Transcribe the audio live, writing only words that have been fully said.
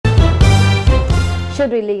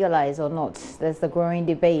Should we legalize or not? There's the growing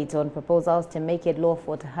debate on proposals to make it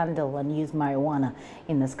lawful to handle and use marijuana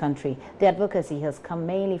in this country. The advocacy has come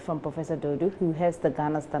mainly from Professor Dodu, who heads the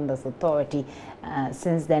Ghana Standards Authority.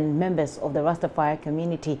 Since then, members of the Rastafari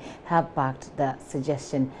community have backed the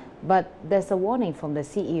suggestion. But there's a warning from the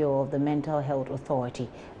CEO of the Mental Health Authority,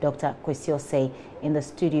 Dr. Kwesiose. In the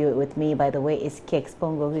studio with me, by the way, is Keks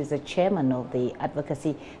Pongo, who is the chairman of the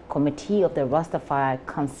Advocacy Committee of the Rastafari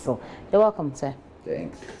Council. You're welcome, sir.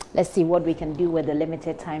 Thanks. Let's see what we can do with the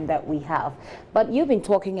limited time that we have. But you've been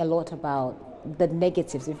talking a lot about the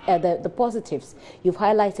negatives, the positives. You've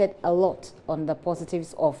highlighted a lot on the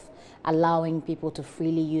positives of allowing people to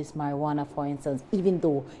freely use marijuana, for instance, even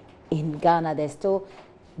though in Ghana there's still,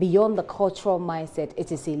 beyond the cultural mindset,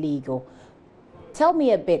 it is illegal. Tell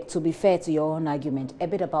me a bit, to be fair to your own argument, a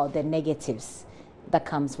bit about the negatives that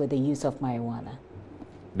comes with the use of marijuana.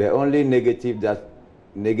 The only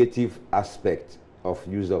negative aspect of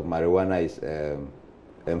use of marijuana is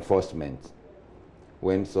enforcement.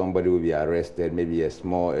 When somebody will be arrested, maybe a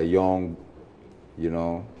young,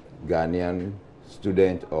 Ghanaian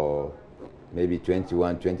student or maybe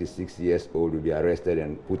 21, 26 years old will be arrested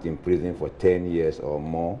and put in prison for 10 years or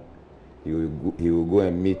more. He will go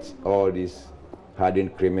and meet all these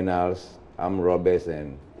hardened criminals, armed robbers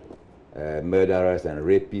and murderers and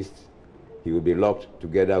rapists. He will be locked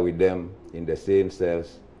together with them in the same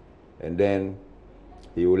cells, and then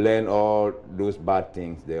he will learn all those bad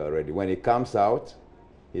things there already. When he comes out,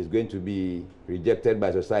 he's going to be rejected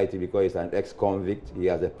by society because he's an ex-convict. He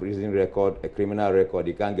has a prison record, a criminal record.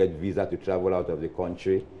 He can't get visa to travel out of the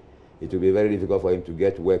country. It will be very difficult for him to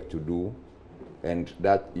get work to do, and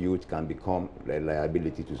that youth can become a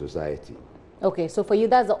liability to society. Okay, so for you,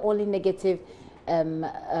 that's the only negative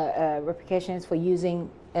repercussions for using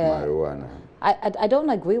marijuana. I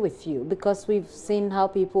don't agree with you, because we've seen how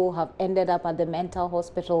people have ended up at the mental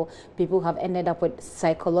hospital, people have ended up with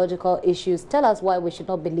psychological issues. Tell us why we should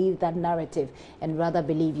not believe that narrative and rather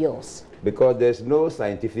believe yours. Because there's no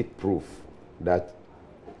scientific proof that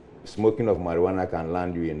smoking of marijuana can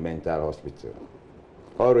land you in mental hospital.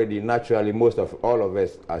 Already, naturally, all of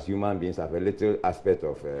us as human beings have a little aspect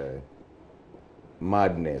of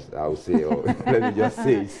madness, I would say, or let me just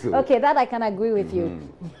say it so. Okay, that I can agree with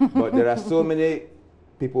you. But there are so many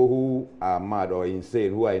people who are mad or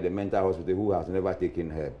insane who are in the mental hospital who has never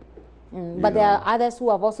taken help. But there are others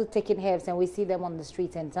who have also taken herbs, and we see them on the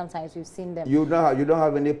streets, and sometimes we've seen them. You don't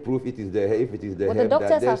have any proof if it is the herb. The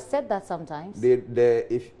doctors have said that sometimes.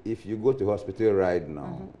 If you go to hospital right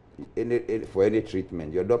now, for any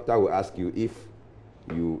treatment, your doctor will ask you if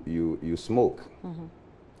you smoke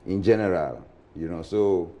in general.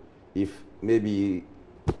 So if maybe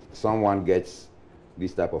someone gets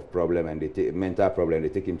this type of problem and they take mental problem, they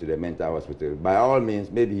take him to the mental hospital. By all means,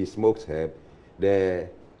 maybe he smokes herb. The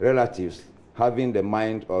relatives having the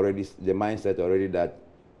mindset already that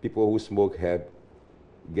people who smoke herb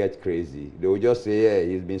get crazy. They will just say, yeah,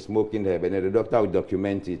 he's been smoking herb, and then the doctor will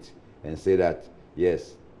document it and say that,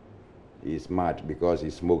 yes, he's mad because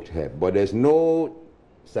he smoked herb. But there's no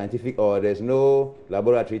scientific or there's no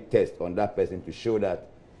laboratory test on that person to show that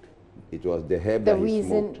it was the herb that he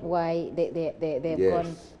smoked. The reason why they've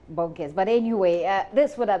gone bonkers. But anyway,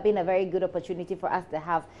 this would have been a very good opportunity for us to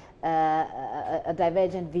have a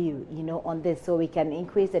divergent view, on this, so we can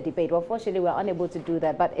increase the debate. Well, unfortunately, we're unable to do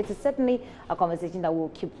that, but it is certainly a conversation that will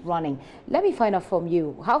keep running. Let me find out from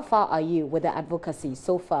you, how far are you with the advocacy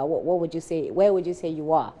so far? What would you say? Where would you say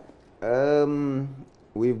you are?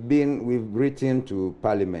 We've written to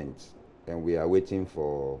Parliament, and we are waiting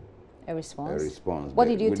for a response. What but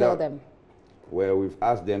did you tell them? Well, we've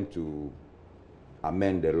asked them to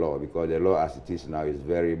amend the law, because the law as it is now is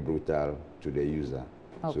very brutal to the user.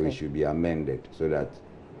 Okay. So it should be amended so that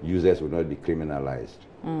users will not be criminalized.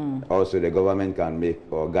 Also, the government can make,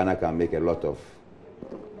 or Ghana can make a lot of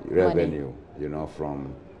revenue,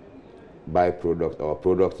 from byproducts or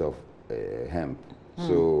products of hemp.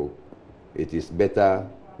 So it is better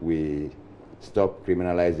we stop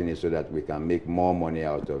criminalizing it so that we can make more money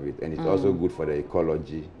out of it. And it's also good for the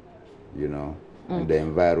ecology, and the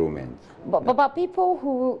environment. But people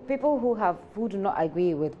who do not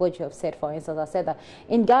agree with what you have said, for instance, I said that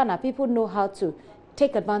in Ghana, people know how to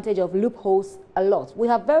take advantage of loopholes a lot. We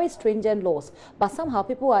have very stringent laws, but somehow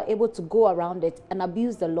people are able to go around it and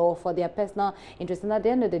abuse the law for their personal interest. And at the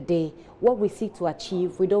end of the day, what we seek to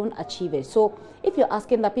achieve, we don't achieve it. So if you're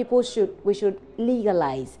asking that we should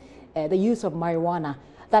legalize the use of marijuana,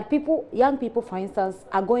 that young people, for instance,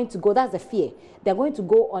 are going to go, that's the fear, they're going to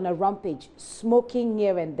go on a rampage, smoking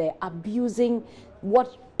here and there, abusing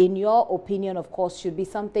what, in your opinion, of course, should be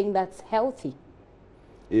something that's healthy.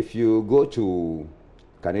 If you go to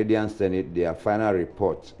Canadian Senate, their final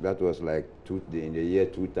report, that was like in the year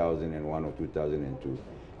 2001 or 2002,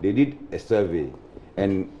 they did a survey,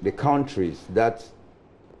 and the countries that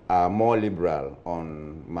are more liberal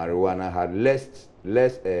on marijuana had less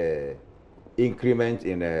increment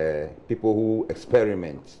in people who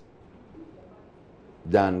experiment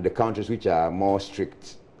than the countries which are more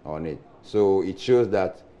strict on it. So it shows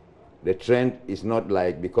that the trend is not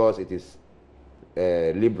like because it is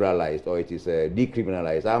liberalized or it is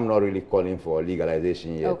decriminalized. I'm not really calling for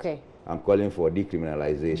legalization yet. Okay. I'm calling for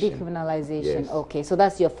decriminalization. Decriminalization. Yes. Okay, so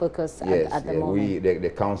that's your focus at the moment. The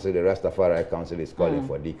council, the Rastafari Council, is calling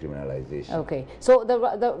for decriminalization. Okay, so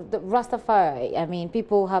the Rastafari, I mean,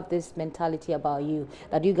 people have this mentality about you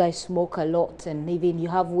that you guys smoke a lot, and even you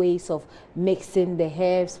have ways of mixing the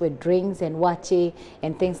herbs with drinks and wache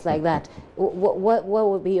and things like that. What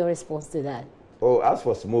would be your response to that? Oh, as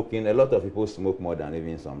for smoking, a lot of people smoke more than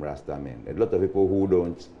even some Rasta men. A lot of people who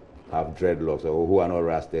don't have dreadlocks or who are not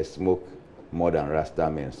Rasta smoke more than Rasta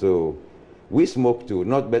men. So we smoke too.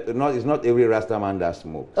 It's not every Rasta man that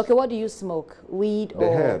smokes. Okay, what do you smoke? Weed the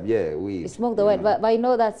or herb? Yeah, weed. You smoke the weed, but I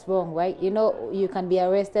know that's wrong, right? You know you can be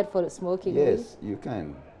arrested for smoking weed. Yes, you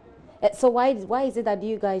can. So why is it that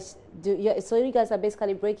you guys do? So you guys are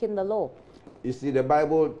basically breaking the law. You see, the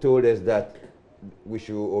Bible told us that we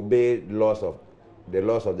should obey the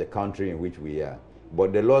laws of the country in which we are.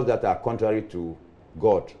 But the laws that are contrary to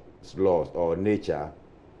God's laws or nature,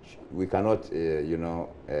 we cannot,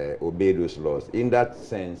 obey those laws. In that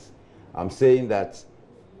sense, I'm saying that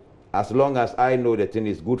as long as I know the thing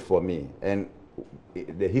is good for me, and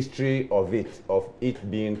the history of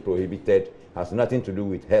it being prohibited has nothing to do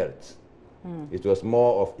with health. It was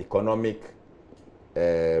more of economic,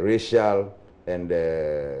 racial, and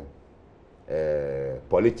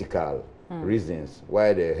political reasons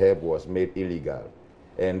why the herb was made illegal.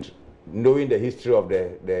 And knowing the history of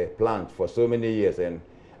the plant for so many years, and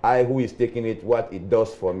I who is taking it, what it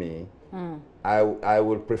does for me, I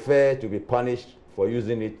would prefer to be punished for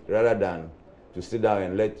using it rather than to sit down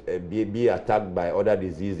and be attacked by other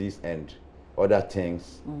diseases and other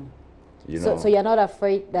things. You know. So you're not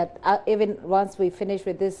afraid that even once we finish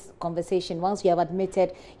with this conversation, once you have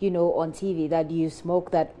admitted, on TV that you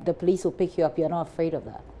smoke, that the police will pick you up, you're not afraid of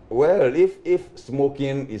that? Well, if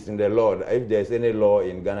smoking is in the law, if there's any law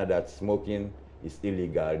in Ghana that smoking is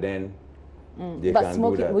illegal, then they but can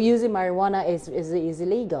smoking, do that. Using marijuana is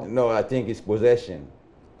illegal. No, I think it's possession.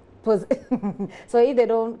 So if they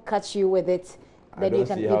don't catch you with it, then you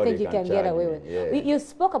think you can get away with it. Yeah. You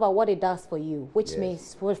spoke about what it does for you, which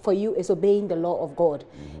means for you is obeying the law of God.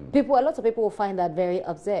 A lot of people will find that very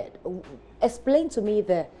upset. Explain to me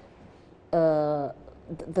the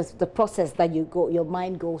process that your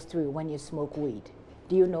mind goes through when you smoke weed.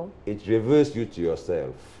 Do you know? It reverts you to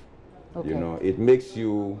yourself. Okay. It makes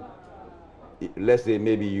you, let's say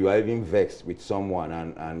maybe you are even vexed with someone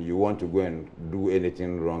and you want to go and do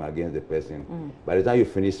anything wrong against the person. By the time you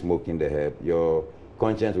finish smoking the herb, your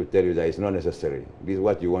conscience will tell you that it's not necessary. This is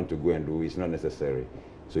what you want to go and do, it's not necessary.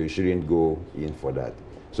 So you shouldn't go in for that.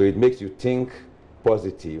 So it makes you think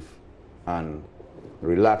positive and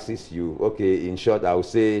relaxes you. Okay, in short, I would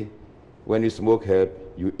say when you smoke herb,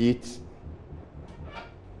 you eat,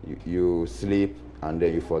 you sleep, and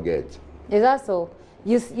then you forget. Is that so?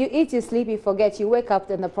 You eat, you sleep, you forget, you wake up,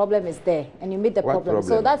 and the problem is there, and you meet the problem.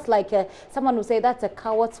 So that's like someone would say that's a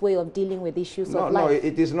coward's way of dealing with issues of life. No,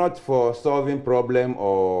 it is not for solving problem,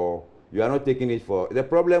 or you are not taking it for the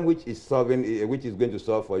problem which is going to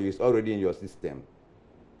solve for you is already in your system.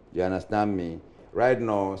 You understand me? Right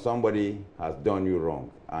now, somebody has done you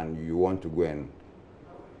wrong, and you want to go and,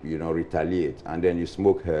 retaliate, and then you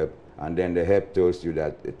smoke herb, and then the herb tells you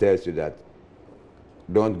that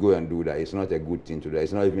don't go and do that. It's not a good thing to do.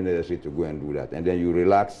 It's not even necessary to go and do that. And then you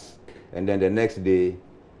relax, and then the next day,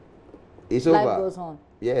 it's over. Life goes on.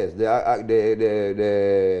 Yes,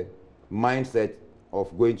 the mindset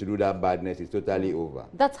of going to do that badness is totally over.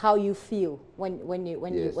 That's how you feel when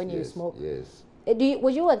you smoke. Yes.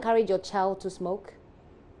 Would you encourage your child to smoke?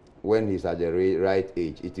 When he's at the right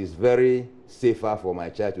age, it is very safer for my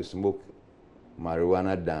child to smoke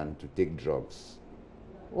marijuana than to take drugs.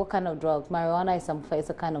 What kind of drugs? Marijuana is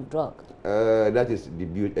a kind of drug. That is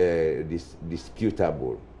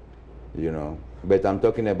disputable, But I'm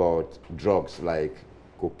talking about drugs like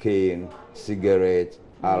cocaine, cigarette,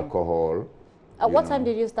 alcohol. At what time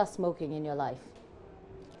did you start smoking in your life?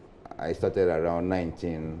 I started around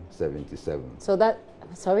 1977. So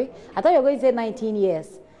sorry? I thought you were going to say 19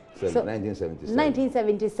 years. 1977.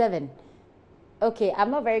 1977. Okay, I'm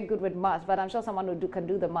not very good with math, but I'm sure someone who can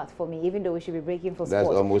do the math for me, even though we should be breaking for sport.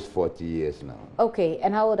 That's almost 40 years now. Okay,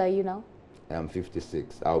 and how old are you now? I'm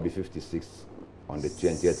 56. I'll be 56 on the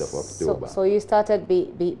 20th of October. So you started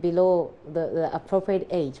below the appropriate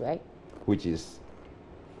age, right? Which is?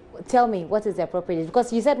 Tell me, what is the appropriate age?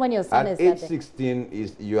 Because you said when your son at is age 16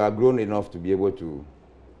 is you are grown enough to be able to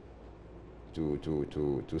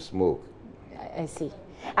smoke. I see.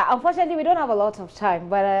 Unfortunately, we don't have a lot of time,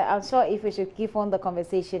 but I'm sure if we should keep on the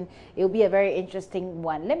conversation, it will be a very interesting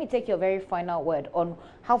one. Let me take your very final word on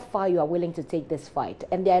how far you are willing to take this fight.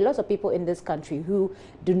 And there are lots of people in this country who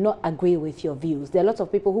do not agree with your views. There are lots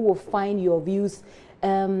of people who will find your views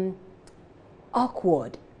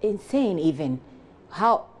awkward, insane even.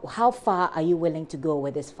 How far are you willing to go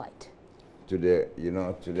with this fight? To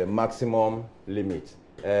the maximum limit.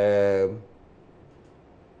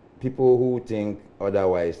 People who think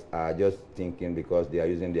otherwise are just thinking because they are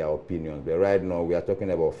using their opinions. But right now, we are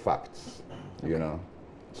talking about facts, you know.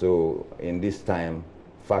 So in this time,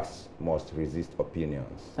 facts must resist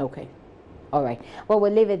opinions. Okay. All right. Well,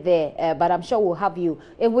 we'll leave it there. But I'm sure we'll have you.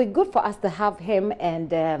 It would be good for us to have him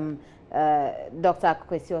and Dr.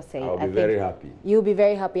 Kwesi. I'll be very happy. You'll be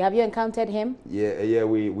very happy. Have you encountered him? Yeah.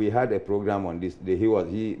 We had a program on this. There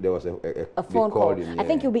was a phone call. Him, I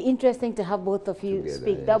think it'll be interesting to have both of you together,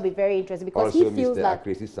 speak. yes. That'll be very interesting because also he feels Mr. that.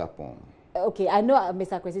 Akresi Sapon. Okay, I know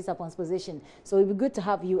Mr. Kwesi Sapon's position, so it would be good to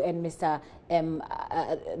have you and Mr.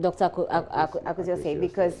 Dr. Akwesi,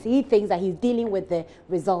 because he thinks that he's dealing with the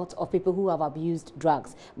result of people who have abused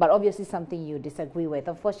drugs, but obviously something you disagree with.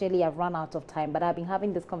 Unfortunately, I've run out of time, but I've been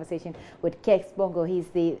having this conversation with Kex Bongo. He's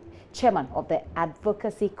the chairman of the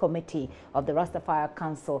Advocacy Committee of the Rastafari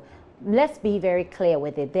Council. Let's be very clear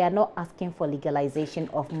with it. They are not asking for legalization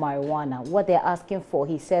of marijuana. What they're asking for,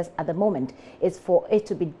 he says, at the moment, is for it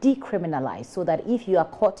to be decriminalized so that if you are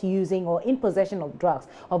caught using or in possession of drugs,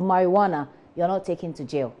 of marijuana, you're not taken to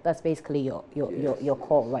jail. That's basically your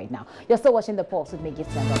call right now. You're still watching The Pulse with me,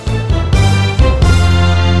 Gifts and